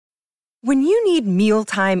When you need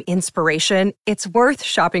mealtime inspiration, it's worth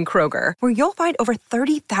shopping Kroger, where you'll find over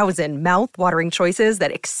 30,000 mouth-watering choices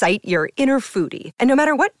that excite your inner foodie. And no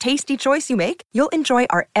matter what tasty choice you make, you'll enjoy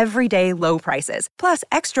our everyday low prices, plus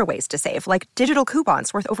extra ways to save, like digital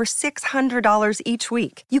coupons worth over $600 each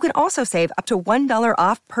week. You can also save up to $1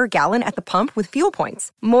 off per gallon at the pump with fuel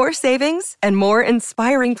points. More savings and more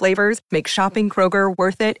inspiring flavors make shopping Kroger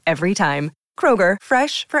worth it every time. Kroger,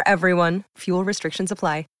 fresh for everyone. Fuel restrictions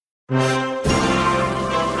apply.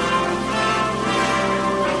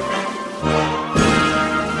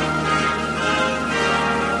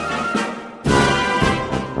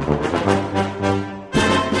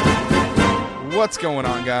 What's going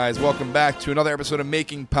on, guys? Welcome back to another episode of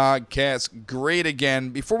Making Podcasts Great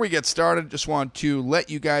Again. Before we get started, just want to let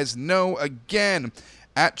you guys know again,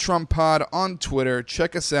 at TrumpPod on Twitter,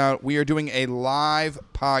 check us out. We are doing a live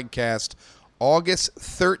podcast August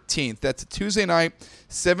 13th. That's a Tuesday night,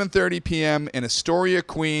 7:30 p.m. in Astoria,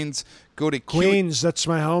 Queens. Go to Queens. That's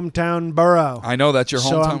my hometown borough. I know that's your hometown.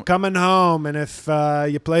 So I'm coming home, and if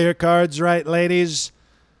you play your cards right, ladies,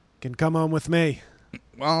 you can come home with me.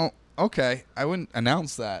 Well, okay. I wouldn't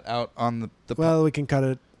announce that out on the Well, we can cut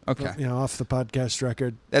it. Okay. Off the podcast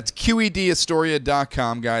record. That's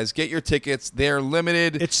QEDAstoria.com, guys. Get your tickets. They're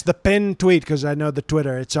limited. It's the pinned tweet, because I know the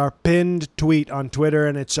Twitter. It's our pinned tweet on Twitter,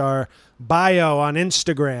 and it's our bio on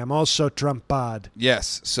Instagram, also TrumpPod.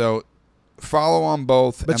 Yes. So follow on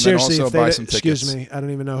both, but and seriously, then also buy some tickets. Excuse me. I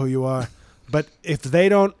don't even know who you are. But if they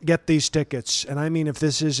don't get these tickets, and I mean if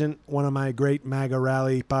this isn't one of my great MAGA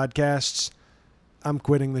rally podcasts, I'm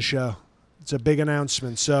quitting the show. It's a big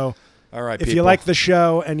announcement. So all right, if people. you like the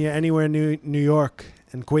show and you're anywhere New York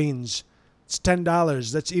and Queens, it's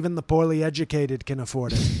 $10. That's even the poorly educated can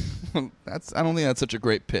afford it. I don't think that's such a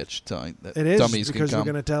great pitch. Telling that it is, dummies because can we're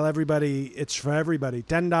come. going to tell everybody it's for everybody.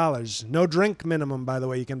 $10. No drink minimum, by the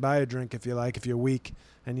way. You can buy a drink if you like, if you're weak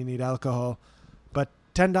and you need alcohol. But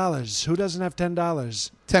 $10. Who doesn't have $10?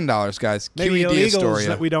 $10, guys. Maybe QED illegals Astoria.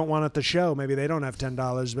 that we don't want at the show. Maybe they don't have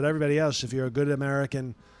 $10. But everybody else, if you're a good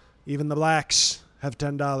American, even the blacks have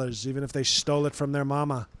 $10, even if they stole it from their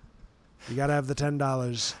mama. You got to have the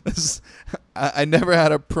 $10. I never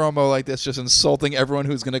had a promo like this, just insulting everyone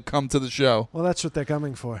who's going to come to the show. Well, that's what they're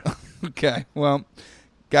coming for. Okay. Well,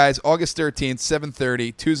 guys, August 13th,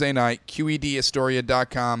 7:30, Tuesday night,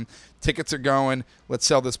 QEDAstoria.com. Tickets are going. Let's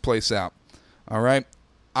sell this place out. All right.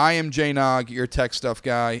 I am Jay Nog, your tech stuff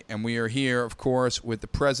guy, and we are here, of course, with the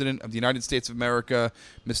President of the United States of America,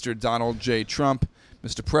 Mr. Donald J. Trump.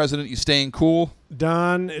 Mr. President, you staying cool?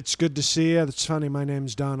 Don, it's good to see you. That's funny. My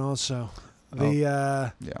name's Don also. Yeah.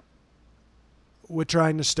 We're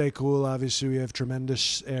trying to stay cool. Obviously, we have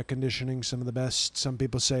tremendous air conditioning, some of the best. Some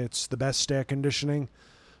people say it's the best air conditioning.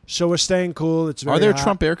 So we're staying cool. It's very Are there hot.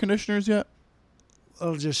 Trump air conditioners yet?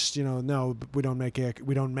 Well, just, no, we don't make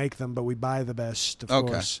them, but we buy the best, of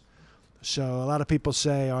course. So a lot of people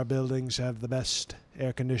say our buildings have the best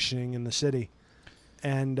air conditioning in the city.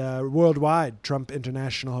 And worldwide, Trump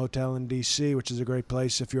International Hotel in D.C., which is a great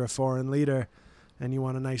place if you're a foreign leader and you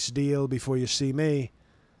want a nice deal before you see me,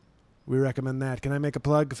 we recommend that. Can I make a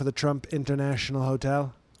plug for the Trump International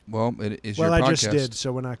Hotel? Well, it is your podcast. Well, I just did,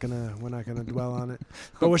 so we're not gonna dwell on it.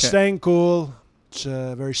 But we're staying cool. It's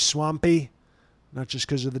very swampy, not just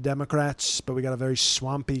because of the Democrats, but we got a very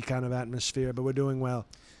swampy kind of atmosphere. But we're doing well.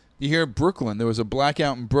 You hear Brooklyn? There was a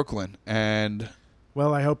blackout in Brooklyn, and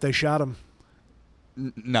well, I hope they shot him.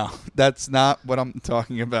 No, that's not what I'm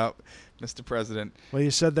talking about, Mr. President. Well, you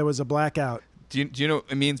said there was a blackout. Do you know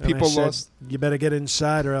it means And people I said, lost? You better get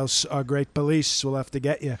inside, or else our great police will have to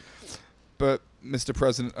get you. But, Mr.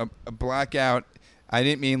 President, a blackout, I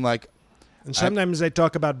didn't mean like... And sometimes they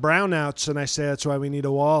talk about brownouts, and I say that's why we need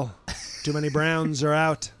a wall. Too many browns are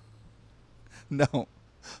out. No.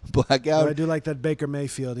 Blackout... But I do like that Baker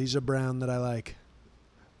Mayfield. He's a brown that I like.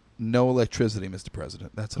 No electricity, Mr.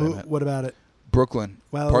 President. That's what I meant. What about it? Brooklyn.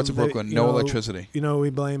 Well, parts of Brooklyn, no electricity. You know who we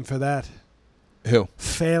blame for that? Who?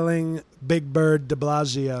 Failing Big Bird de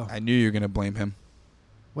Blasio. I knew you were going to blame him.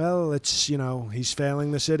 Well, it's, he's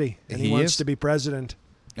failing the city, and he He wants is. to be president.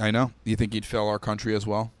 I know. You think he'd fail our country as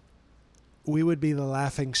well? We would be the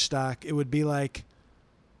laughing stock. It would be like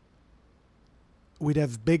we'd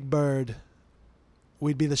have Big Bird.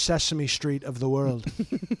 We'd be the Sesame Street of the world.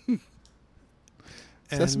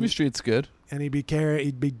 Sesame Street's good. And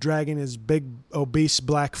he'd be dragging his big, obese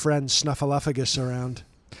black friend Snuffleupagus around.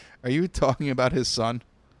 Are you talking about his son?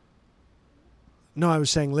 No, I was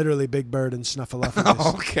saying literally Big Bird and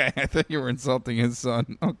Snuffleupagus. Okay, I thought you were insulting his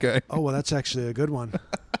son. Okay. Oh, well, that's actually a good one.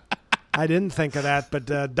 I didn't think of that, but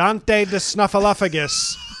Dante de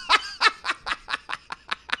Snuffleupagus.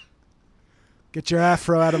 Get your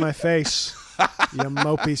afro out of my face, you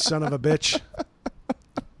mopey son of a bitch.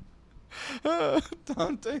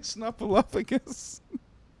 Dante Snuffleupagus.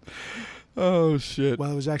 Oh, shit. Well,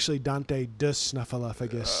 it was actually Dante de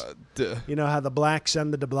Snuffleupagus. Duh. You know how the blacks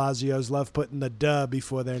and the de Blasios love putting the duh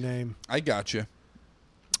before their name. I got you.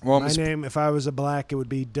 Well, My name, if I was a black, it would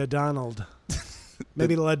be De Donald.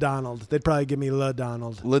 Maybe Le Donald. They'd probably give me Le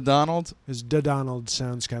Donald. Le Donald? Because De Donald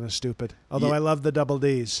sounds kind of stupid. Although Yeah. I love the double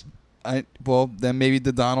Ds. Well, then maybe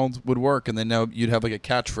the Donald would work, and then now you'd have like a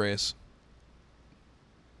catchphrase.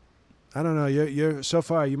 I don't know. You're so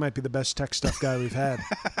far, you might be the best tech stuff guy we've had.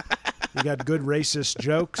 You got good racist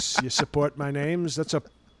jokes. You support my names. That's a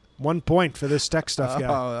 1 point for this tech stuff guy.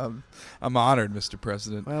 Oh, I'm honored, Mr.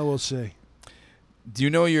 President. Well, we'll see. Do you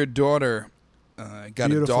know your daughter got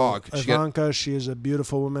Beautiful. a dog? Ivanka, she is a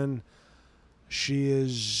beautiful woman. She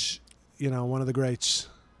is, one of the greats.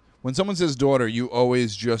 When someone says daughter, you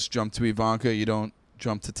always just jump to Ivanka. You don't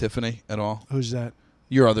jump to Tiffany at all? Who's that?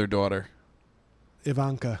 Your other daughter.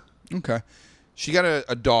 Ivanka. Okay. She got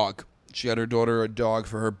a dog. She got her daughter a dog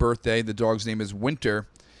for her birthday. The dog's name is Winter.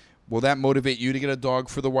 Will that motivate you to get a dog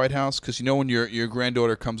for the White House? Because when your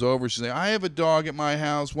granddaughter comes over, she's like, I have a dog at my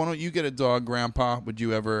house. Why don't you get a dog, Grandpa? Would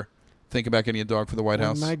you ever think about getting a dog for the White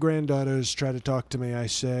House? When my granddaughters try to talk to me, I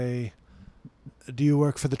say, do you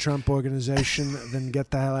work for the Trump organization? Then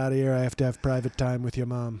get the hell out of here. I have to have private time with your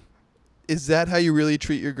mom. Is that how you really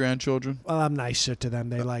treat your grandchildren? Well, I'm nicer to them.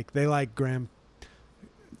 They like Graham.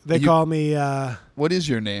 They call me What is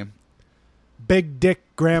your name? Big Dick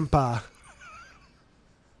Grandpa.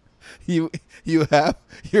 You have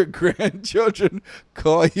your grandchildren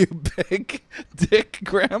call you Big Dick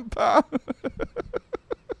Grandpa?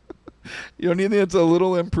 You don't think it's a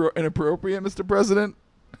little inappropriate, Mr. President?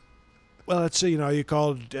 Well, it's you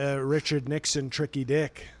called Richard Nixon Tricky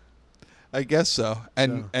Dick. I guess so.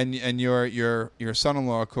 And your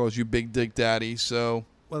son-in-law calls you Big Dick Daddy. So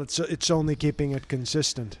well, it's only keeping it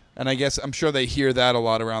consistent. And I'm sure they hear that a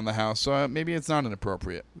lot around the house. So maybe it's not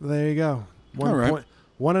inappropriate. There you go. All right.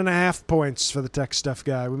 1.5 points for the tech stuff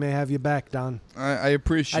guy. We may have you back, Don. I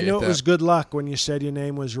appreciate that. I know it was good luck when you said your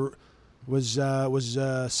name was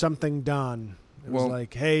something Don. It was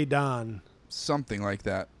like, hey, Don. Something like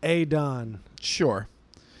that. Hey, Don. Sure.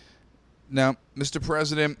 Now, Mr.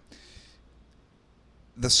 President,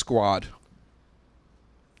 the Squad.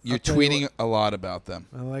 You're tweeting a lot about them.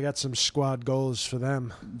 Well, I got some squad goals for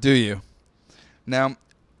them. Do you? Now,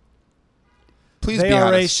 please be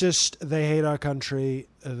honest. They are racist. They hate our country.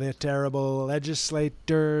 They're terrible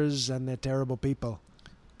legislators, and they're terrible people.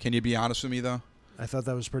 Can you be honest with me, though? I thought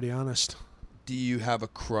that was pretty honest. Do you have a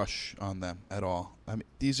crush on them at all? I mean,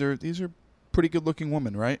 these are pretty good-looking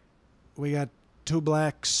women, right? We got 2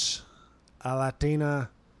 blacks, a Latina,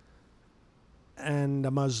 and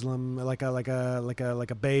a Muslim, like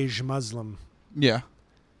a beige Muslim. Yeah.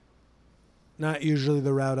 Not usually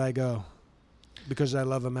the route I go, because I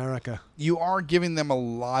love America. You are giving them a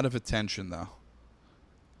lot of attention, though.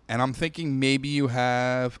 And I'm thinking maybe you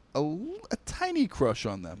have a tiny crush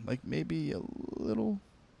on them. Like maybe a little.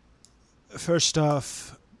 First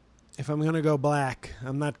off, if I'm going to go black,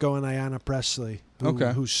 I'm not going Ayanna Presley,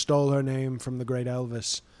 who stole her name from the great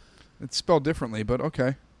Elvis. It's spelled differently, but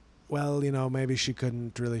okay. Well, maybe she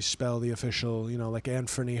couldn't really spell the official, like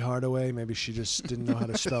Anthony Hardaway. Maybe she just didn't know how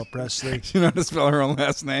to spell Presley. She didn't know how to spell her own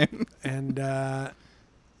last name. And, I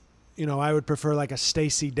would prefer like a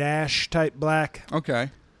Stacey Dash type black. Okay.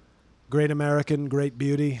 Great American, great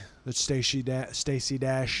beauty that Stacey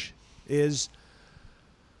Dash is.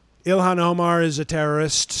 Ilhan Omar is a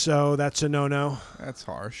terrorist, so that's a no-no. That's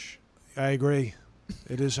harsh. I agree.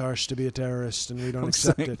 It is harsh to be a terrorist, and we don't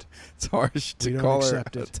accept it. It's harsh to call her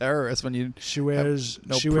a terrorist when you. She wears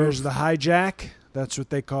wears the hijack. That's what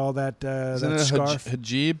they call that. Isn't that it scarf.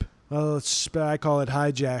 hijab? Well, I call it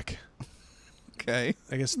hijack. Okay.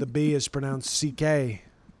 I guess the B is pronounced CK,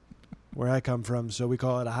 where I come from, so we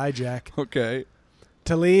call it a hijack. Okay.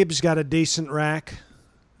 Talib's got a decent rack.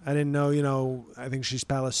 I didn't know. I think she's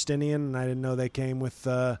Palestinian, and I didn't know they came with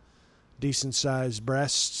decent-sized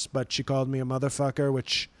breasts, but she called me a motherfucker,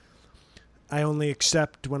 which I only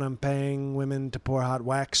accept when I'm paying women to pour hot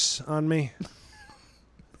wax on me.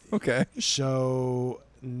 Okay. So,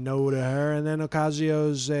 no to her. And then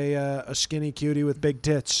Ocasio's a skinny cutie with big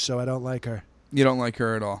tits, so I don't like her. You don't like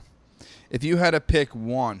her at all. If you had to pick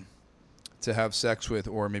one to have sex with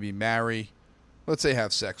or maybe marry, let's say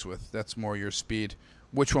have sex with, that's more your speed,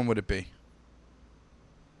 which one would it be?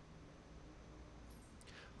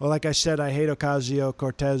 Well, like I said, I hate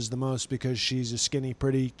Ocasio-Cortez the most because she's a skinny,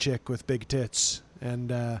 pretty chick with big tits.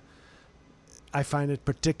 And I find it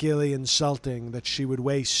particularly insulting that she would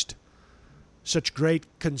waste such great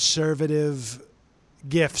conservative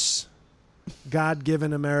gifts,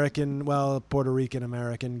 God-given American, well, Puerto Rican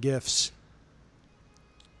American gifts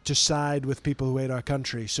to side with people who hate our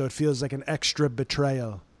country. So it feels like an extra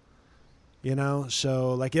betrayal, you know?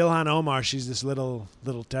 So like Ilhan Omar, she's this little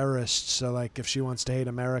terrorist. So like if she wants to hate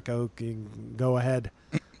America, okay, go ahead.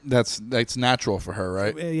 That's natural for her,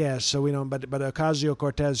 right? Yeah, so we don't, but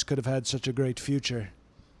Ocasio-Cortez could have had such a great future.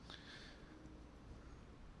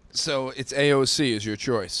 So it's AOC is your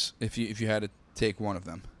choice if you had to take one of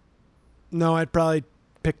them. No, I'd probably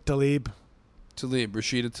pick Tlaib.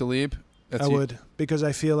 Rashida Tlaib? I would, because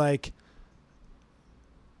I feel like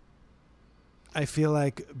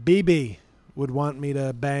Bibi would want me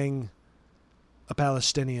to bang a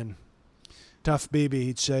Palestinian. Tough Bibi,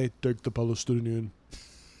 he'd say, take the Palestinian.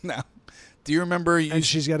 Now, do you remember and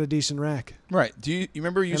she's got a decent rack. Right. Do you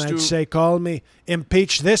remember you used and I'd say, call me,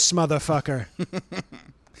 impeach this motherfucker.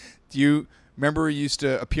 Do you remember you used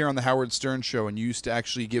to appear on the Howard Stern show and you used to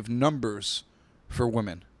actually give numbers for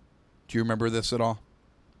women? Do you remember this at all?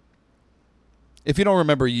 If you don't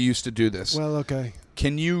remember, you used to do this. Well, okay.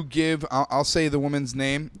 Can you give, I'll say the woman's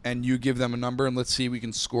name and you give them a number and let's see if we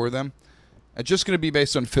can score them. It's just going to be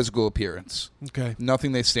based on physical appearance. Okay.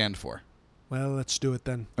 Nothing they stand for. Well, let's do it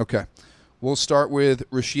then. Okay. We'll start with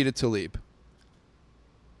Rashida Tlaib.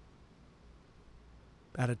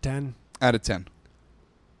 Out of 10? Out of 10.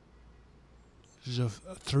 This is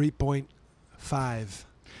a 3.5.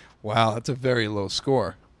 Wow, that's a very low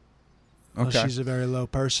score. Okay. Well, she's a very low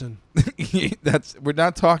person. We're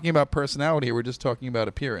not talking about personality. We're just talking about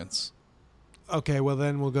appearance. Okay, well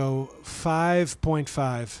then we'll go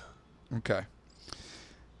 5.5. Okay.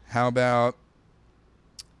 How about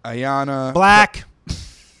Ayanna Black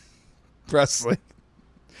Presley?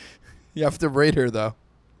 You have to rate her though.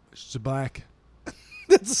 She's a black.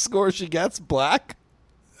 That's the score she gets. Black.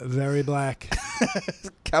 Very black.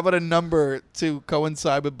 How about a number to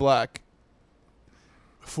coincide with black?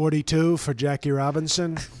 42 for Jackie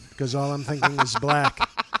Robinson, because all I'm thinking is black.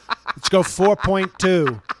 Let's go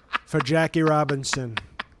 4.2 for Jackie Robinson.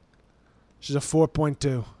 She's a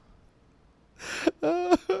 4.2.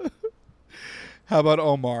 How about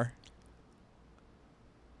Omar?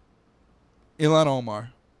 Ilhan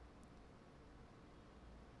Omar.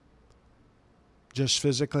 Just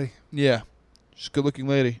physically? Yeah. She's a good-looking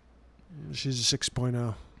lady. She's a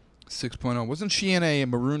 6.0. 6.0. Wasn't she in a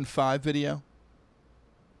Maroon 5 video?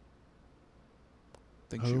 I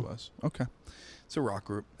think she was. Okay. It's a rock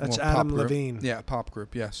group. That's pop Adam group. Levine. Yeah, pop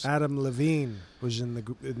group, yes. Adam Levine was in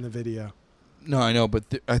the video. No, I know, but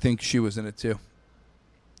I think she was in it too.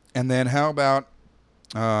 And then how about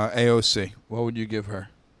AOC? What would you give her?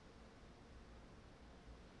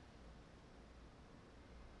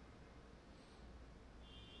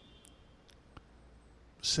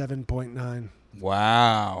 $7.9.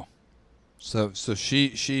 Wow. So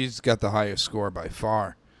she's got the highest score by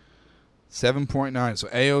far. 7.9. So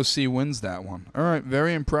AOC wins that one. All right,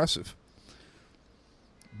 very impressive.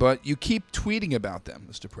 But you keep tweeting about them,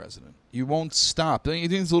 Mr. President. You won't stop. Don't you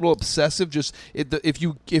think it's a little obsessive? Just if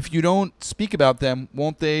you don't speak about them,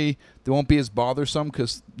 they won't be as bothersome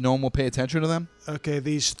because no one will pay attention to them? Okay,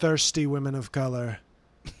 these thirsty women of color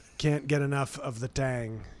can't get enough of the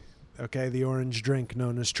Tang. Okay, the orange drink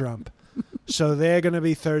known as Trump. So they're going to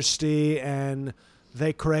be thirsty, and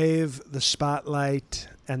they crave the spotlight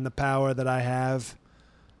and the power that I have.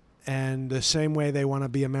 And the same way they want to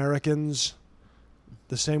be Americans,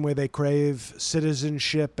 the same way they crave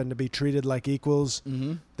citizenship and to be treated like equals,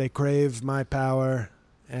 they crave my power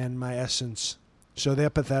and my essence. So they're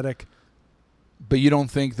pathetic. But you don't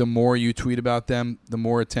think the more you tweet about them, the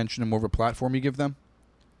more attention and more of a platform you give them?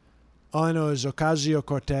 All I know is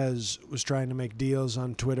Ocasio-Cortez was trying to make deals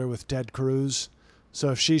on Twitter with Ted Cruz.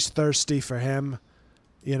 So if she's thirsty for him,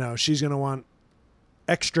 you know, she's going to want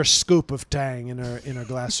extra scoop of Tang in her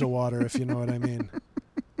glass of water, if you know what I mean.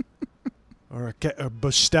 Or a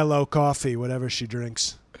Bustelo coffee, whatever she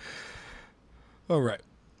drinks. All right.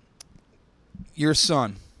 Your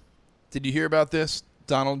son. Did you hear about this?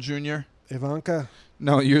 Donald Jr.? Ivanka?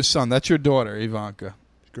 No, your son. That's your daughter, Ivanka.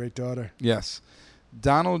 Great daughter. Yes.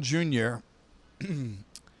 Donald Jr.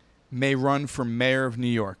 may run for mayor of New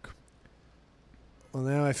York. Well,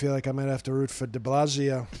 now I feel like I might have to root for de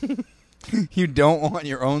Blasio. You don't want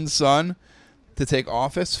your own son to take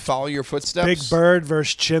office, follow your footsteps? Big Bird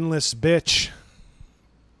versus chinless bitch.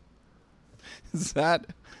 Is that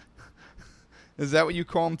what you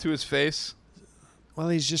call him to his face? Well,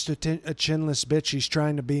 he's just a chinless bitch. He's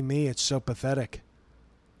trying to be me. It's so pathetic.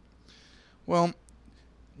 Well,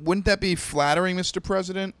 wouldn't that be flattering, Mr.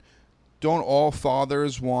 President? Don't all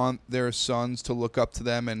fathers want their sons to look up to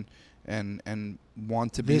them and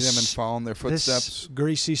want to be them and follow in their footsteps. This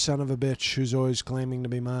greasy son of a bitch who's always claiming to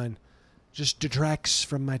be mine just detracts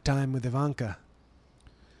from my time with Ivanka.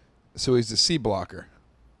 So he's a C blocker.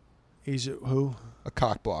 He's who? A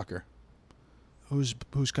cock blocker. Whose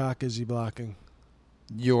cock is he blocking?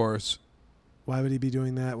 Yours. Why would he be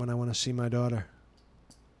doing that when I want to see my daughter?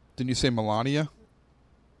 Didn't you say Melania?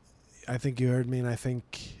 I think you heard me, and I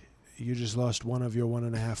think you just lost one of your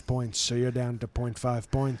 1.5 points, so you're down to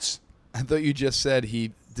 0.5 points. I thought you just said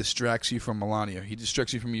he distracts you from Melania. He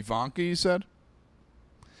distracts you from Ivanka, you said?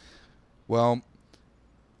 Well,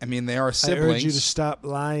 I mean, they are siblings. I urge you to stop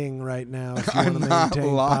lying right now if you want to not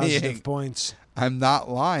maintain lying. positive points. I'm not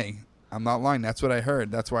lying. I'm not lying. That's what I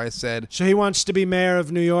heard. That's why I said. So he wants to be mayor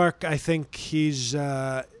of New York. I think he's,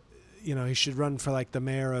 he should run for like the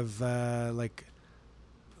mayor of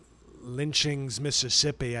Lynchings,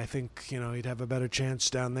 Mississippi. I think, he'd have a better chance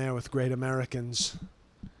down there with great Americans.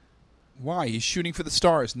 Why? He's shooting for the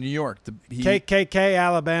stars, New York. KKK,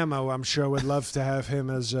 Alabama, I'm sure would love to have him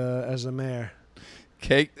as a mayor.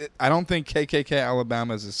 I don't think KKK,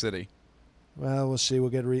 Alabama is a city. Well, we'll see.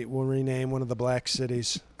 We'll rename one of the black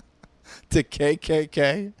cities to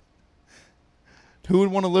KKK. Who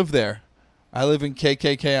would want to live there? I live in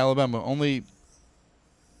KKK, Alabama. Only.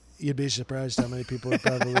 You'd be surprised how many people would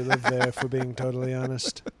probably live there, if we're being totally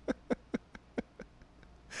honest.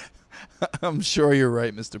 I'm sure you're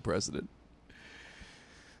right, Mr. President.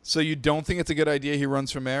 So you don't think it's a good idea he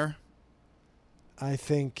runs for mayor? I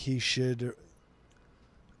think he should.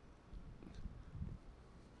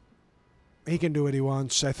 He can do what he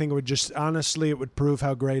wants. I think it would it would prove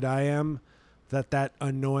how great I am that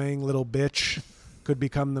annoying little bitch could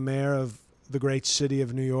become the mayor of the great city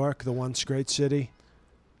of New York, the once great city.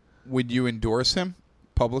 Would you endorse him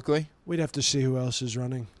publicly? We'd have to see who else is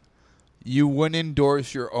running. You wouldn't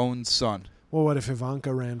endorse your own son. Well, what if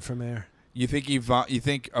Ivanka ran for mayor? You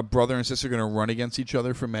think a brother and sister are going to run against each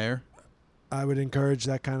other for mayor? I would encourage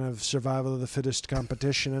that kind of survival of the fittest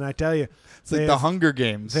competition. And I tell you, it's like the Hunger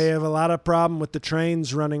Games. They have a lot of problem with the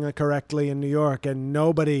trains running correctly in New York, and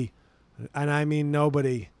nobody, and I mean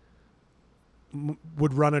nobody,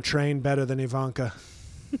 would run a train better than Ivanka.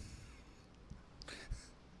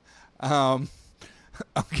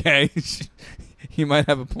 Okay. You might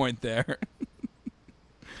have a point there.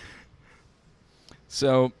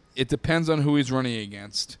 So it depends on who he's running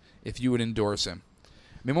against, if you would endorse him.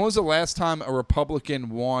 I mean, when was the last time a Republican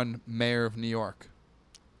won mayor of New York?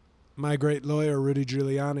 My great lawyer, Rudy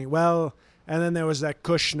Giuliani. Well, and then there was that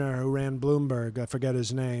Kushner who ran Bloomberg. I forget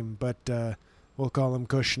his name, but we'll call him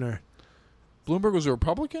Kushner. Bloomberg was a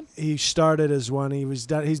Republican? He started as one. He's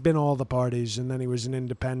been all the parties, and then he was an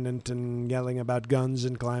independent and yelling about guns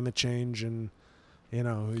and climate change, and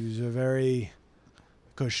he's a very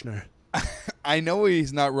Kushner. I know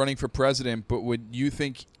he's not running for president, but do you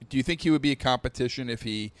think he would be a competition if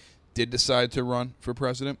he did decide to run for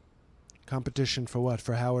president? Competition for what?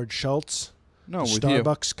 For Howard Schultz? No, with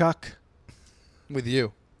Starbucks cuck? With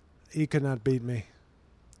you. He could not beat me.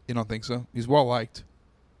 You don't think so? He's well liked.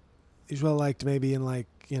 He's well liked maybe in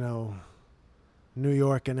New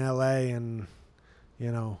York and L.A. and,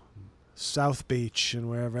 South Beach and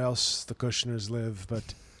wherever else the Kushners live.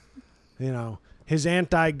 But, his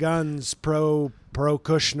anti-guns,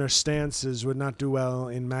 pro-Kushner stances would not do well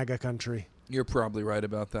in MAGA country. You're probably right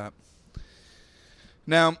about that.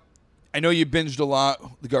 Now, I know you binged a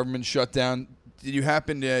lot. The government shut down. Did you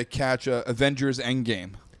happen to catch Avengers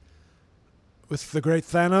Endgame? With the great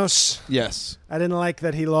Thanos? Yes. I didn't like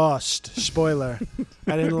that he lost. Spoiler.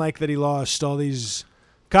 I didn't like that he lost. All these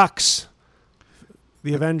cucks.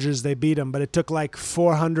 The Avengers, they beat him, but it took like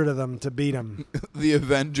 400 of them to beat him. The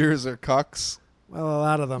Avengers are cucks? Well, a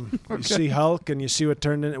lot of them. Okay. You see Hulk, and you see what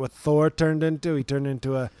Thor turned into. He turned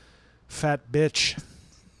into a fat bitch.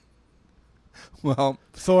 Well,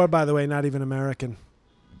 Thor, by the way, not even American.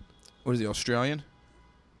 What is he, Australian?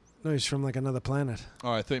 No, he's from like another planet.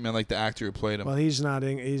 Oh, I thought you meant like the actor who played him. Well, he's not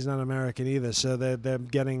American either. So they're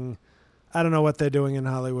getting. I don't know what they're doing in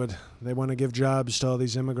Hollywood. They want to give jobs to all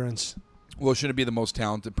these immigrants. Well, shouldn't it be the most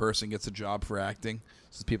talented person gets a job for acting,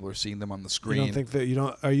 since people are seeing them on the screen? You don't think that you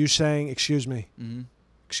don't? Are you saying? Excuse me. Mm-hmm.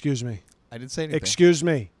 Excuse me. I didn't say anything. Excuse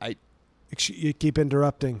me. You keep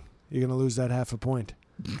interrupting. You're going to lose that half a point.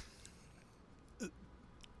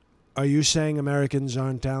 Are you saying Americans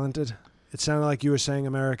aren't talented? It sounded like you were saying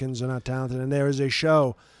Americans are not talented, and there is a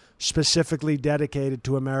show specifically dedicated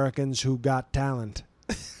to Americans who got talent.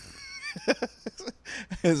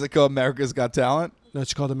 Is it called America's Got Talent? No,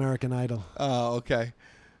 it's called American Idol. Oh, okay.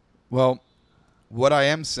 Well, what I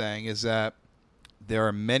am saying is that there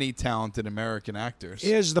are many talented American actors.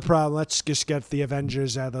 Here's the problem. Let's just get the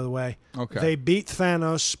Avengers out of the way. Okay. They beat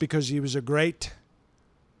Thanos because he was a great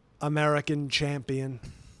American champion.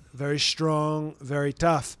 Very strong, very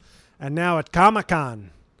tough. And now at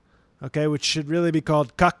Comic-Con, okay, which should really be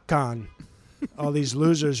called Cuck-Con, all these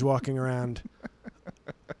losers walking around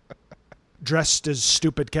dressed as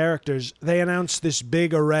stupid characters, they announced this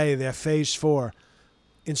big array, their Phase 4.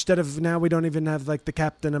 Instead of now we don't even have like the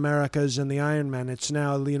Captain Americas and the Iron Man. It's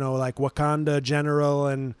now, like Wakanda General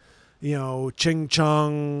and, Ching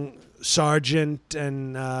Chong Sergeant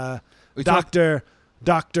and Dr.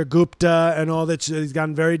 Gupta and all that. It's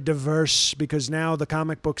gotten very diverse because now the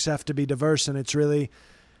comic books have to be diverse, and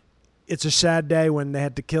it's a sad day when they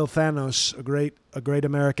had to kill Thanos, a great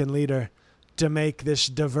American leader, to make this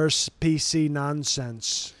diverse PC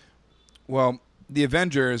nonsense. Well, the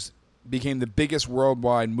Avengers became the biggest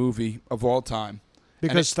worldwide movie of all time.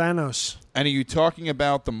 Because Thanos. And are you talking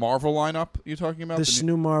about the Marvel lineup? You're talking about this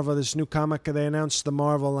new Marvel, this new comic? They announced the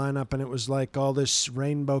Marvel lineup, and it was like all this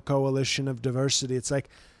rainbow coalition of diversity. It's like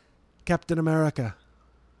Captain America,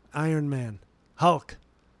 Iron Man, Hulk.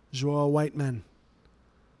 These were all white men.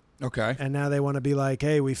 Okay. And now they want to be like,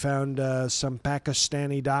 hey, we found some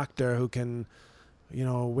Pakistani doctor who can,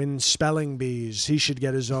 win spelling bees. He should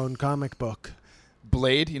get his own comic book.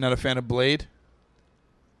 Blade? You're not a fan of Blade?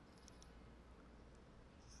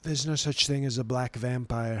 There's no such thing as a black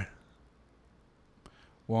vampire.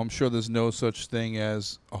 Well, I'm sure there's no such thing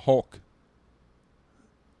as a Hulk.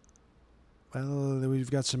 Well, we've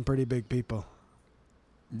got some pretty big people.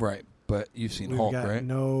 Right, but you've seen We've Hulk, got right?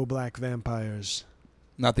 no black vampires.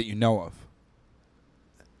 Not that you know of.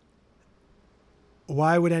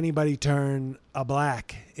 Why would anybody turn a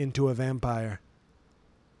black into a vampire?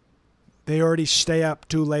 They already stay up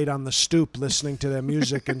too late on the stoop listening to their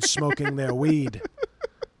music and smoking their weed.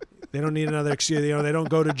 They don't need another excuse. They don't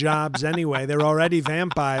go to jobs anyway. They're already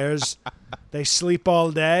vampires. They sleep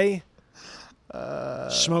all day,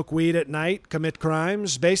 smoke weed at night, commit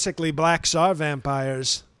crimes. Basically, blacks are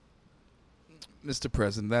vampires. Mr.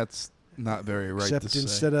 President, that's not very right Except to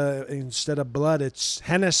say. instead of blood, it's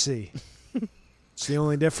Hennessy. It's the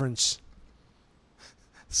only difference.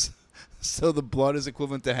 So the blood is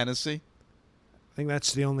equivalent to Hennessy? I think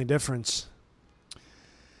that's the only difference.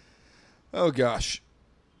 Oh, gosh.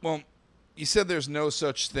 Well, you said there's no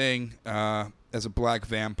such thing as a black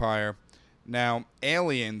vampire. Now,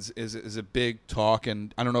 aliens is a big talk,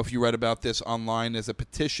 and I don't know if you read about this online. There's a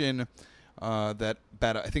petition that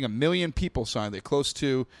about, I think, 1 million people signed. They're close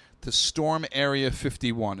to storm Area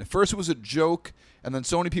 51. At first it was a joke, and then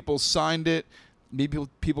so many people signed it. Maybe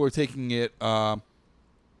people are taking it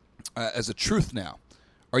as a truth now.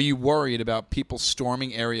 Are you worried about people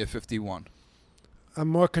storming Area 51? I'm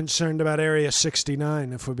more concerned about Area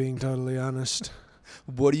 69, if we're being totally honest.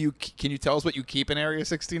 Can you tell us what you keep in Area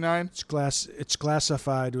 69? It's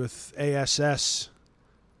classified with ASS,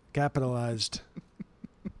 capitalized.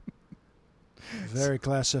 Very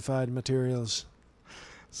classified materials.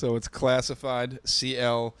 So it's classified,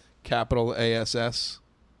 CL, capital ASS.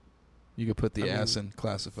 You could put the S in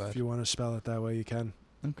classified. If you want to spell it that way, you can.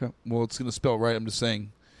 Okay. Well, it's going to spell right. I'm just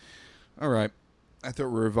saying. All right. I thought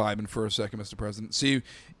we were vibing for a second, Mr. President. See,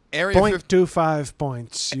 Area 0.25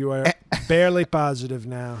 points. You are barely positive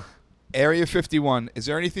now. Area 51. Is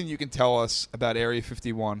there anything you can tell us about Area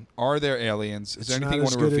 51? Are there aliens? Is there anything you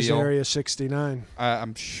want to reveal? It's not as good as Area 69.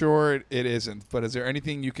 I'm sure it isn't. But is there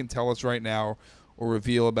anything you can tell us right now or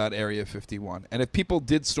reveal about Area 51? And if people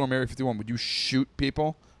did storm Area 51, would you shoot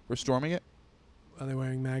people for storming it? Are they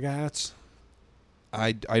wearing MAGA hats?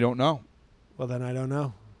 I don't know. Well, then I don't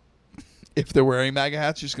know. If they're wearing MAGA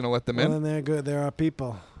hats, you're just going to let them in? Well, then they're good. There are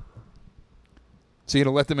people. So you're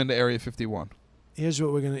going to let them into Area 51? Here's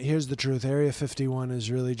the truth. Area 51 is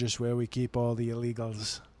really just where we keep all the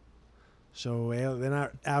illegals. So they're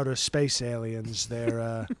not outer space aliens.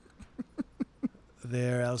 They're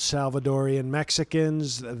they're El Salvadorian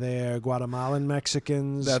Mexicans. They're Guatemalan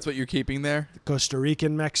Mexicans. That's what you're keeping there? Costa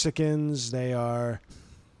Rican Mexicans. They are...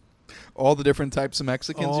 All the different types of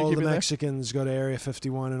Mexicans all you keep the there? Mexicans go to Area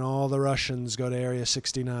 51, and all the Russians go to Area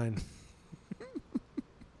 69.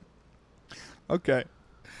 Okay.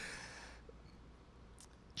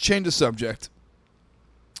 Change the subject.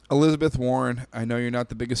 Elizabeth Warren, I know you're not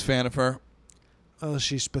the biggest fan of her. Well,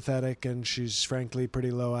 she's pathetic, and she's frankly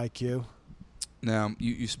pretty low IQ. Now,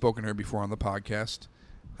 you've spoken to her before on the podcast,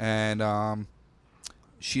 and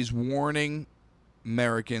she's warning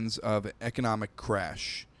Americans of economic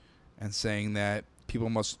crash and saying that you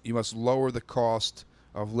must lower the cost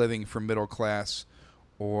of living for middle class,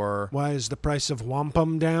 or... Why is the price of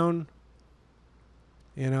wampum down?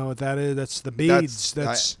 You know what that is? That's the beads.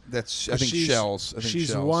 I think shells. I think she's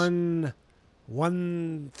shells.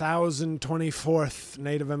 1,024th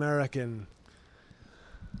Native American.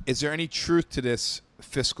 Is there any truth to this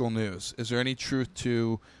fiscal news? Is there any truth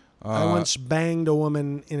to... I once banged a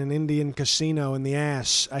woman in an Indian casino in the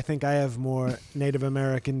ass. I think I have more Native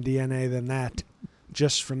American DNA than that,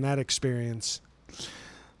 just from that experience.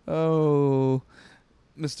 Oh,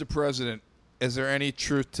 Mr. President, is there any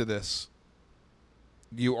truth to this?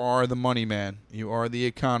 You are the money man. You are the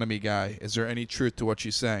economy guy. Is there any truth to what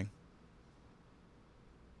she's saying?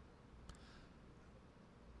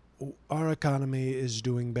 Our economy is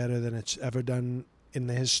doing better than it's ever done in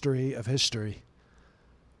the history of history.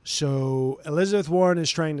 So Elizabeth Warren is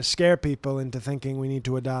trying to scare people into thinking we need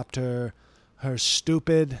to adopt her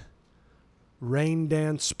stupid rain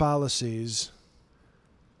dance policies,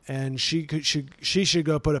 and she should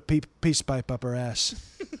go put a peace pipe up her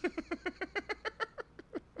ass.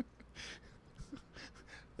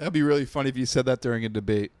 That'd be really funny if you said that during a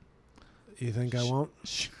debate. You think I won't?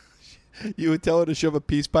 You would tell her to shove a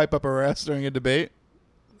peace pipe up her ass during a debate?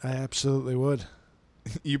 I absolutely would.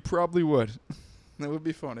 You probably would. That would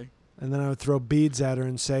be funny. And then I would throw beads at her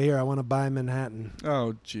and say, here, I want to buy Manhattan.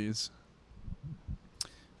 Oh, jeez.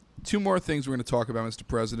 Two more things we're going to talk about, Mr.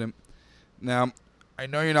 President. Now, I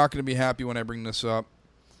know you're not going to be happy when I bring this up,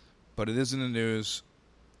 but it is in the news.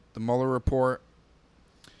 The Mueller report.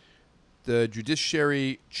 The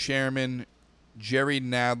Judiciary Chairman, Jerry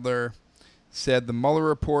Nadler, said the Mueller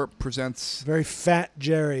report presents... Very fat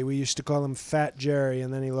Jerry. We used to call him Fat Jerry,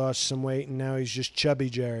 and then he lost some weight, and now he's just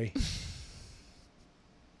Chubby Jerry.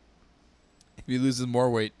 If he loses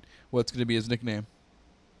more weight, what's going to be his nickname?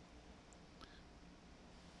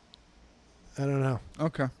 I don't know.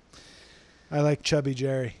 Okay. I like Chubby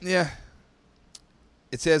Jerry. Yeah.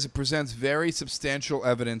 It says it presents very substantial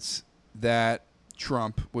evidence that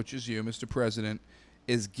Trump, which is you, Mr. President,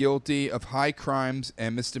 is guilty of high crimes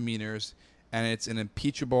and misdemeanors, and it's an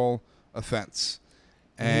impeachable offense.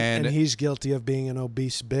 And he's guilty of being an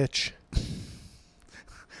obese bitch.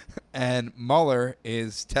 And Mueller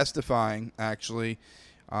is testifying, actually,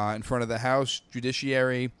 in front of the House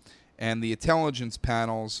Judiciary and the intelligence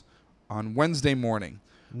panels on Wednesday morning.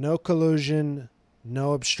 No collusion,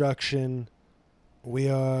 no obstruction. We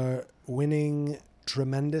are winning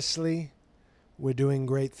tremendously. We're doing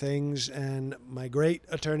great things. And my great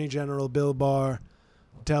Attorney General Bill Barr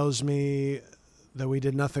tells me that we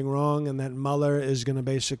did nothing wrong and that Mueller is going to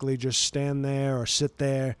basically just stand there or sit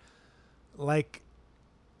there like,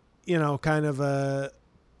 you know, kind of a,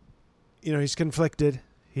 you know, he's conflicted.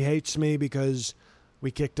 He hates me because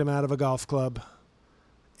we kicked him out of a golf club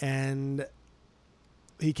and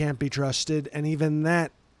he can't be trusted. And even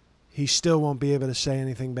that, he still won't be able to say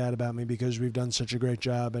anything bad about me because we've done such a great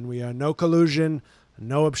job and we are no collusion,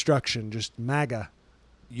 no obstruction, just MAGA.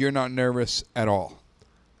 You're not nervous at all?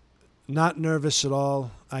 Not nervous at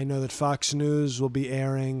all. I know that Fox News will be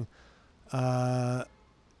airing,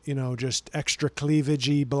 you know, just extra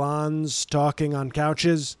cleavagey blondes talking on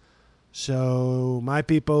couches. So my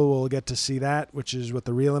people will get to see that, which is what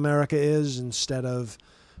the real America is, instead of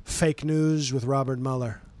fake news with Robert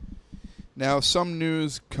Mueller. Now, if some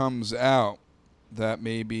news comes out that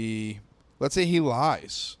maybe, let's say he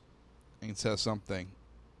lies and says something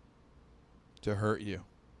to hurt you,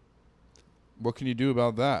 what can you do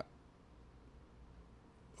about that?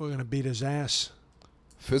 We're going to beat his ass.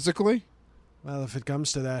 Physically? Well, if it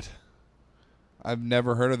comes to that. I've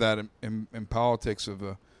never heard of that in politics, of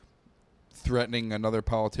threatening another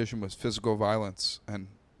politician with physical violence and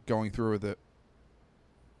going through with it.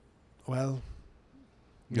 Well,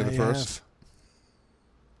 you're the first.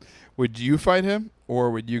 Would you fight him, or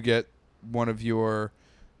would you get one of your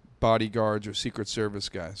bodyguards or Secret Service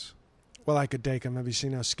guys? Well, I could take him. Have you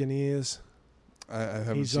seen how skinny he is? I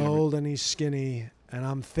haven't He's seen old and he's skinny, and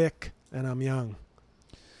I'm thick and I'm young.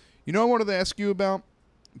 You know what I wanted to ask you about?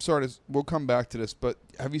 I'm sorry, we'll come back to this, but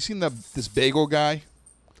have you seen this bagel guy?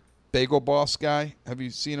 Bagel Boss guy? Have you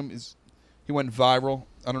seen him? He went viral.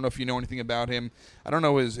 I don't know if you know anything about him. I don't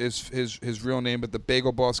know his real name, but the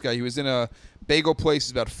Bagel Boss guy. He was in a bagel place.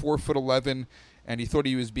 He's about 4'11", and he thought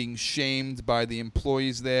he was being shamed by the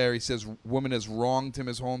employees there. He says woman has wronged him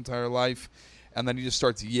his whole entire life, and then he just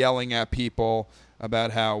starts yelling at people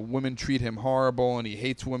about how women treat him horrible and he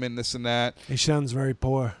hates women, this and that. He sounds very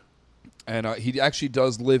poor. And he actually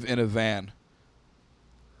does live in a van.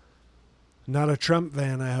 Not a Trump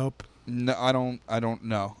van, I hope. No, I don't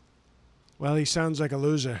know. Well, he sounds like a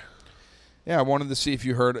loser. Yeah, I wanted to see if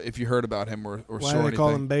you heard about him or Why saw do they anything. call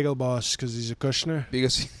him Bagel Boss? Because he's a Kushner?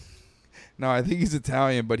 Because no, I think he's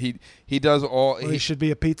Italian, but he does all. Well, he should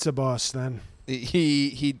be a pizza boss then.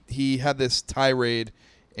 He had this tirade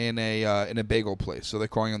in a bagel place, so they're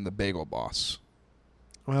calling him the Bagel Boss.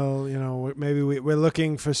 Well, maybe we're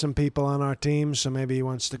looking for some people on our team, so maybe he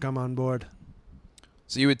wants to come on board.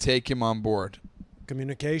 So you would take him on board?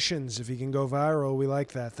 Communications, if he can go viral, we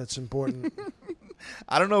like that. That's important.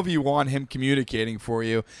 I don't know if you want him communicating for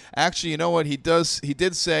you. Actually, you know what? He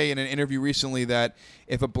did say in an interview recently that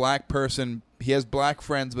if a black person, he has black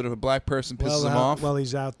friends, but if a black person pisses him off. Well,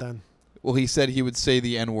 he's out then. Well, he said he would say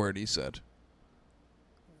the N-word, he said.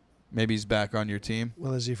 Maybe he's back on your team.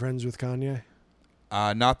 Well, is he friends with Kanye?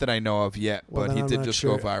 Not that I know of yet, but he did just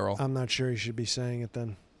go viral. I'm not sure he should be saying it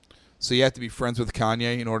then. So you have to be friends with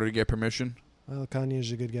Kanye in order to get permission? Well,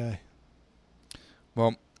 Kanye's a good guy.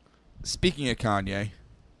 Well, speaking of Kanye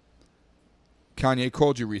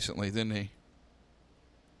called you recently, didn't he?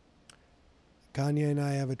 Kanye and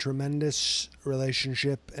I have a tremendous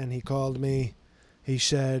relationship, and he called me. He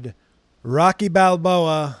said, Rocky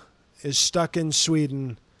Balboa is stuck in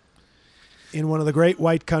Sweden, in one of the great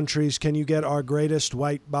white countries. Can you get our greatest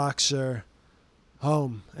white boxer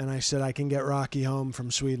home? And I said, I can get Rocky home from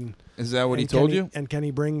Sweden. Is that what he told you? And can he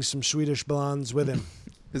bring some Swedish blondes with him?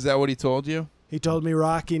 Is that what he told you? He told me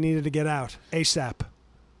Rocky needed to get out ASAP.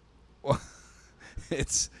 Well,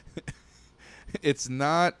 it's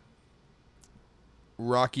not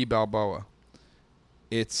Rocky Balboa.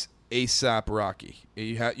 It's ASAP Rocky.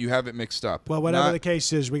 You have it mixed up. Well, whatever the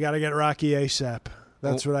case is, we got to get Rocky ASAP.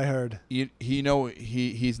 That's what I heard.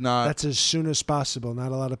 He's not. That's as soon as possible.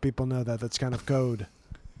 Not a lot of people know that. That's kind of code.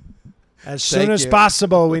 As soon as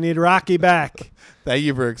possible, we need Rocky back. Thank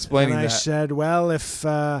you for explaining that. And I said, well, if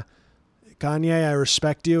Kanye, I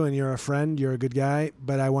respect you and you're a friend, you're a good guy,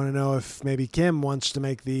 but I want to know if maybe Kim wants to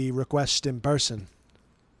make the request in person.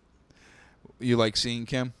 You like seeing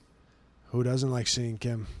Kim? Who doesn't like seeing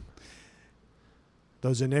Kim?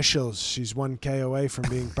 Those initials, she's 1K away from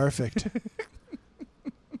being perfect.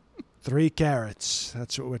 3 carats.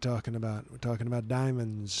 That's what we're talking about. We're talking about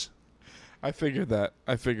diamonds. I figured that.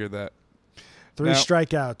 3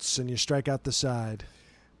 strikeouts, and you strike out the side.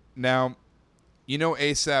 Now,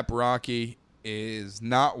 ASAP Rocky is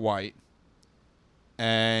not white,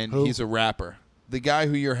 and he's a rapper. The guy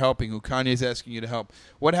who you're helping, who Kanye's asking you to help.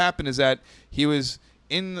 What happened is that he was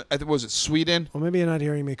in, was it Sweden? Well, maybe you're not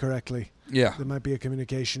hearing me correctly. Yeah. There might be a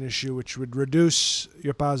communication issue, which would reduce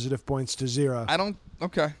your positive points to 0.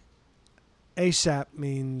 Okay. ASAP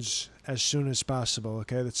means as soon as possible,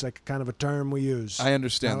 okay? That's like kind of a term we use. I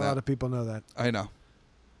understand that. Not a lot of people know that. I know.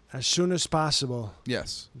 As soon as possible.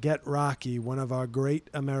 Yes. Get Rocky, one of our great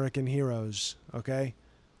American heroes, okay?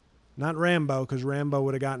 Not Rambo, because Rambo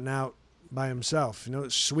would have gotten out by himself.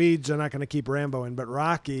 Swedes are not going to keep Rambo in, but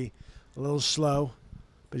Rocky, a little slow,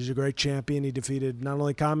 but he's a great champion. He defeated not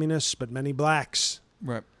only communists, but many blacks.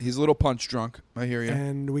 Right. He's a little punch drunk. I hear you.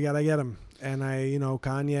 And we got to get him. And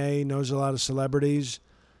Kanye knows a lot of celebrities.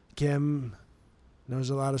 Kim knows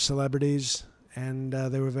a lot of celebrities. And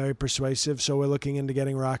they were very persuasive, so we're looking into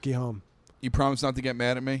getting Rocky home. You promise not to get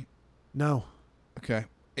mad at me? No. Okay.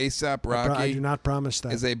 ASAP Rocky I do not promise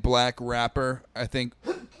that. is a black rapper, I think.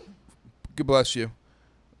 God bless you.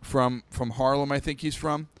 From Harlem, I think he's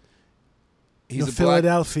from. He's a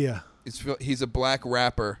Philadelphia. He's a black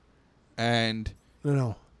rapper, and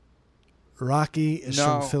no. Rocky is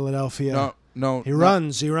from Philadelphia. No. He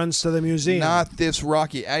runs to the museum. Not this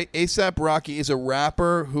Rocky. ASAP Rocky is a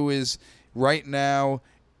rapper who is right now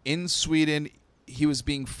in Sweden. He was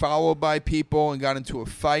being followed by people and got into a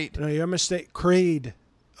fight. No, your mistake. Creed,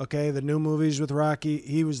 okay, the new movies with Rocky,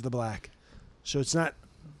 he was the black. So it's not.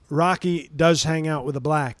 Rocky does hang out with a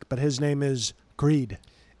black, but his name is Creed.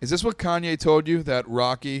 Is this what Kanye told you, that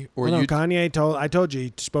Rocky? Kanye I told you,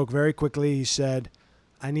 he spoke very quickly. He said,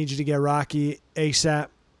 I need you to get Rocky ASAP.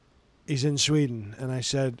 He's in Sweden. And I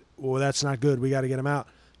said, well, that's not good. We got to get him out.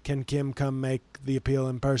 Can Kim come make the appeal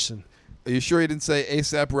in person? Are you sure he didn't say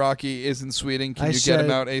ASAP Rocky is in Sweden? Can you get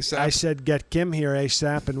him out ASAP? I said, get Kim here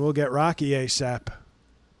ASAP, and we'll get Rocky ASAP.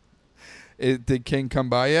 Did Kim come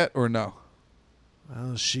by yet, or no?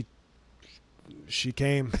 Well, she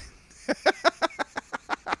came.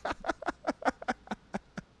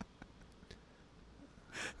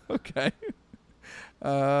 Okay.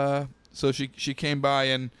 So she came by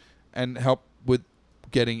and helped with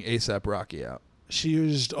getting ASAP Rocky out. She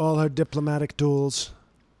used all her diplomatic tools,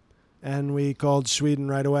 and we called Sweden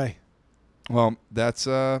right away. Well, that's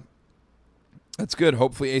good.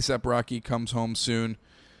 Hopefully ASAP Rocky comes home soon,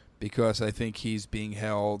 because I think he's being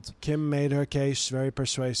held. Kim made her case very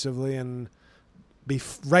persuasively, and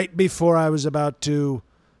right before I was about to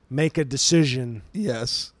make a decision,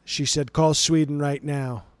 yes, she said, call Sweden right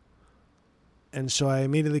now. And so I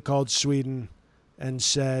immediately called Sweden and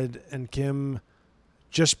said, and Kim,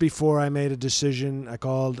 just before I made a decision, I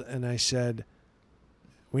called and I said,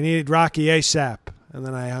 we need Rocky ASAP. And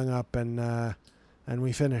then I hung up and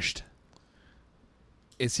we finished.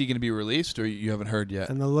 Is he going to be released, or you haven't heard yet?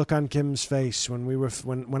 And the look on Kim's face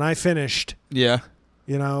when I finished, Yeah.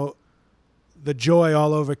 you know, the joy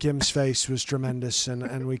all over Kim's face was tremendous,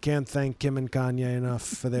 and we can't thank Kim and Kanye enough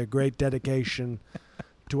for their great dedication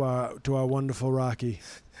to our wonderful Rocky.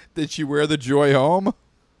 Did she wear the joy home?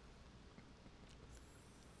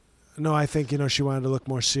 No, I think, she wanted to look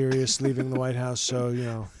more serious leaving the White House, so,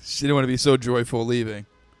 She didn't want to be so joyful leaving.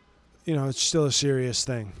 It's still a serious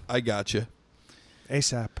thing. I gotcha.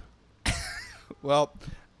 ASAP. Well,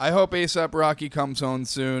 I hope ASAP Rocky comes home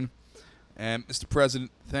soon. And Mr.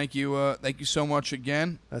 President, thank you so much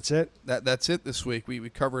again. That's it? That's it this week. We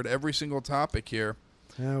covered every single topic here.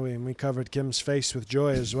 Yeah, we covered Kim's face with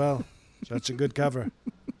joy as well. So that's a good cover.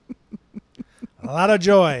 A lot of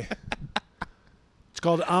joy. It's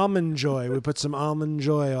called almond joy. We put some almond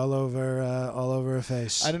joy all over her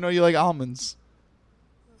face. I didn't know you like almonds.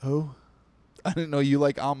 Who? I didn't know you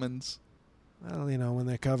like almonds. Well, when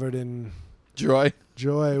they're covered in Joy.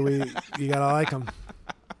 you gotta like them.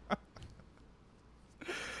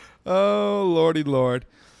 Oh, Lordy Lord.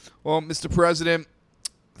 Well, Mr. President,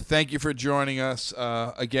 thank you for joining us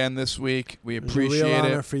again this week. We appreciate it. Was a real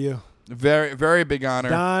honor it. For you. Very, very big honor.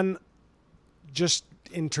 Don, just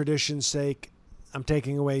in tradition's sake, I'm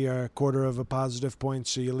taking away your quarter of a positive point,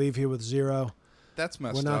 so you leave here with 0. That's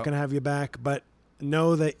messed up. We're not going to have you back, but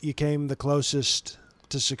know that you came the closest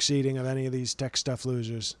to succeeding of any of these tech stuff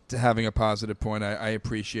losers. To having a positive point. I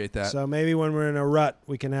appreciate that. So maybe when we're in a rut,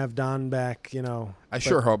 we can have Don back, I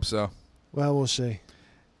sure hope so. Well, we'll see.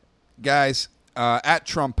 Guys, at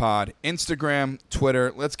TrumpPod, Instagram,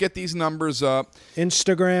 Twitter, let's get these numbers up.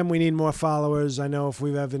 Instagram, we need more followers. I know if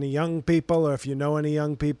we have any young people or if you know any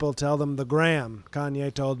young people, tell them the gram.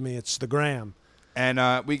 Kanye told me it's the gram.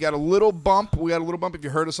 And we got a little bump. If you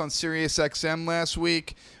heard us on SiriusXM last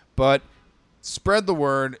week. But spread the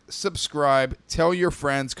word, subscribe, tell your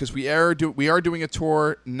friends, because we are doing a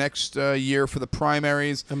tour next year for the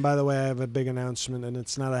primaries. And by the way, I have a big announcement, and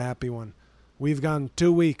it's not a happy one. We've gone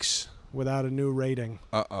 2 weeks without a new rating.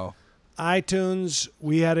 Uh-oh. iTunes,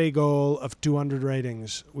 we had a goal of 200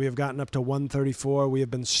 ratings. We have gotten up to 134. We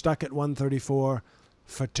have been stuck at 134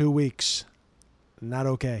 for 2 weeks. Not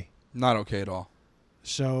okay. Not okay at all.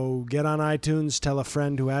 So get on iTunes, tell a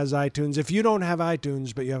friend who has iTunes. If you don't have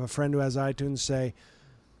iTunes, but you have a friend who has iTunes, say,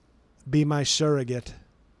 be my surrogate.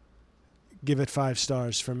 Give it 5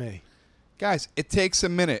 stars for me. Guys, it takes a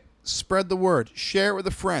minute. Spread the word. Share it with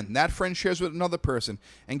a friend. That friend shares with another person.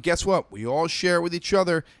 And guess what? We all share it with each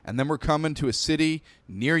other, and then we're coming to a city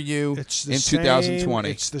near you in 2020.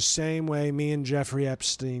 It's the same way me and Jeffrey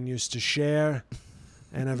Epstein used to share,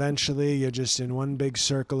 and eventually you're just in one big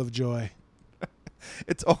circle of joy.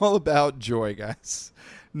 It's all about joy, guys.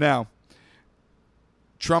 Now,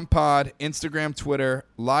 TrumpPod, Instagram, Twitter,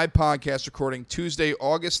 live podcast recording Tuesday,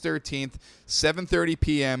 August 13th, 7:30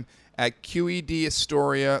 p.m. at QED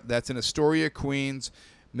Astoria. That's in Astoria, Queens.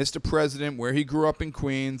 Mr. President, where he grew up in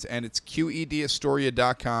Queens, and it's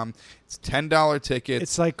QEDAstoria.com. It's $10 tickets.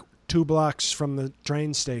 It's like 2 blocks from the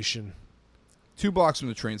train station. 2 blocks from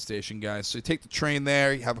the train station, guys. So you take the train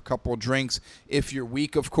there. You have a couple of drinks if you're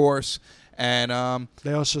weak, of course. And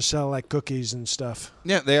they also sell like cookies and stuff.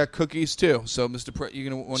 Yeah, they got cookies too. So, Mr.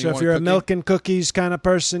 If you're a milk and cookies kind of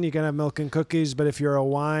person, you can have milk and cookies. But if you're a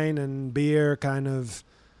wine and beer kind of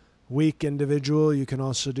weak individual, you can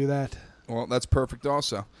also do that. Well, that's perfect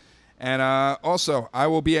also. And also, I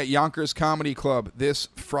will be at Yonkers Comedy Club this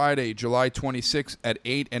Friday, July 26th at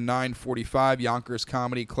 8 and 9:45.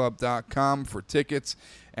 YonkersComedyClub.com for tickets.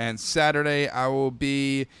 And Saturday, I will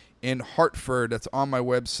be in Hartford. That's on my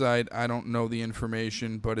website. I don't know the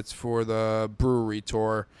information, but it's for the brewery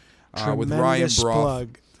tour with Ryan Broth.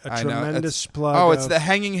 Tremendous plug. Oh, it's the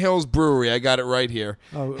Hanging Hills Brewery. I got it right here.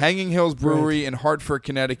 Oh, Hanging Hills Brewery in Hartford,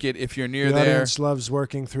 Connecticut. If you're near the there. audience loves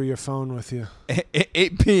working through your phone with you.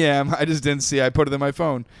 8 p.m. I just didn't see. I put it in my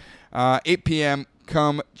phone. 8 p.m.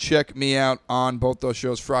 Come check me out on both those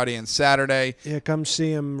shows, Friday and Saturday. Yeah, come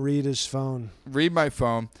see him read his phone. Read my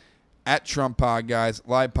phone. At TrumpPod, guys.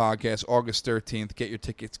 Live podcast, August 13th. Get your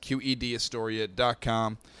tickets,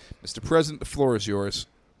 QEDAstoria.com. Mr. President, the floor is yours.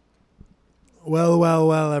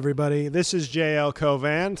 Well, everybody. This is J.L.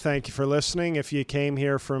 Covan. Thank you for listening. If you came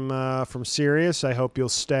here from Sirius, I hope you'll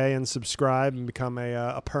stay and subscribe and become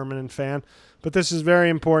a permanent fan. But this is very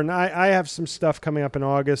important. I have some stuff coming up in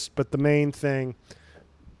August, but the main thing,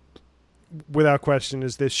 without question,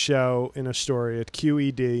 is this show in Astoria at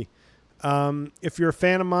QED. If you're a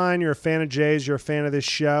fan of mine, you're a fan of Jay's, you're a fan of this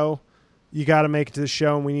show, you got to make it to the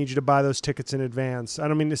show, and we need you to buy those tickets in advance. I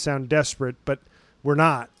don't mean to sound desperate, but we're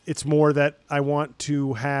not. It's more that I want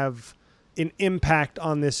to have an impact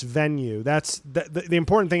on this venue. That's the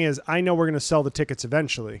important thing is I know we're going to sell the tickets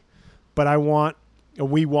eventually, but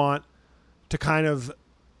we want to kind of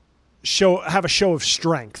have a show of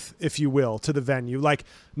strength, if you will, to the venue. Like,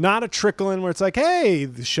 not a trickle in where it's like, hey,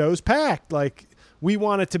 the show's packed. Like, we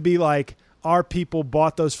want it to be like our people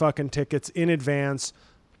bought those fucking tickets in advance,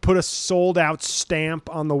 put a sold out stamp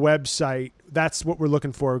on the website. That's what we're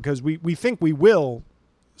looking for, because we think we will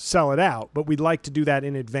sell it out, but we'd like to do that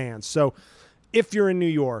in advance. So if you're in New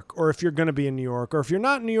York, or if you're going to be in New York, or if you're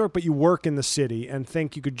not in New York but you work in the city and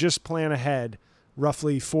think you could just plan ahead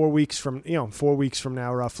roughly 4 weeks from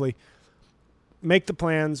now, roughly, make the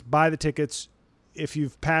plans, buy the tickets. If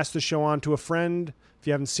you've passed the show on to a friend, if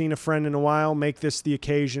you haven't seen a friend in a while, make this the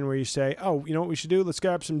occasion where you say, oh, you know what we should do? Let's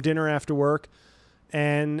grab some dinner after work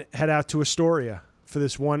and head out to Astoria for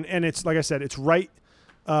this one. And it's, like I said, it's right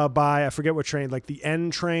by, I forget what train, like the N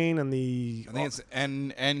train and the... I think it's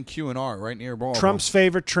N, Q, and R, right near Baltimore. Trump's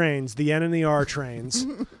favorite trains, the N and the R trains.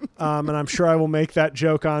 And I'm sure I will make that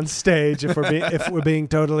joke on stage if we're being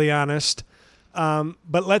totally honest.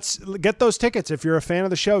 But let's get those tickets. If you're a fan of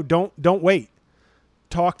the show, don't wait.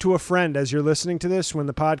 Talk to a friend as you're listening to this. When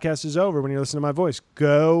the podcast is over, when you listen to my voice,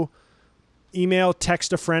 go email,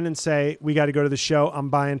 text a friend and say, we got to go to the show. I'm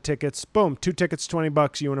buying tickets. Boom. 2 tickets,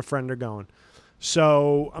 $20. You and a friend are going.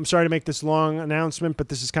 So I'm sorry to make this long announcement, but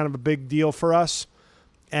this is kind of a big deal for us.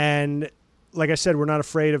 And like I said, we're not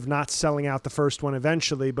afraid of not selling out the first one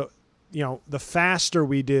eventually, but the faster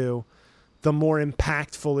we do, the more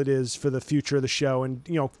impactful it is for the future of the show, and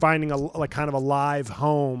finding a kind of a live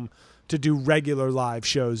home to do regular live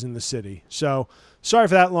shows in the city. So sorry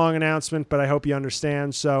for that long announcement, but I hope you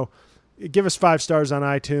understand. So give us 5 stars on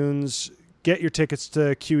iTunes, get your tickets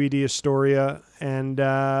to QED Astoria, and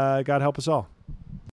God help us all.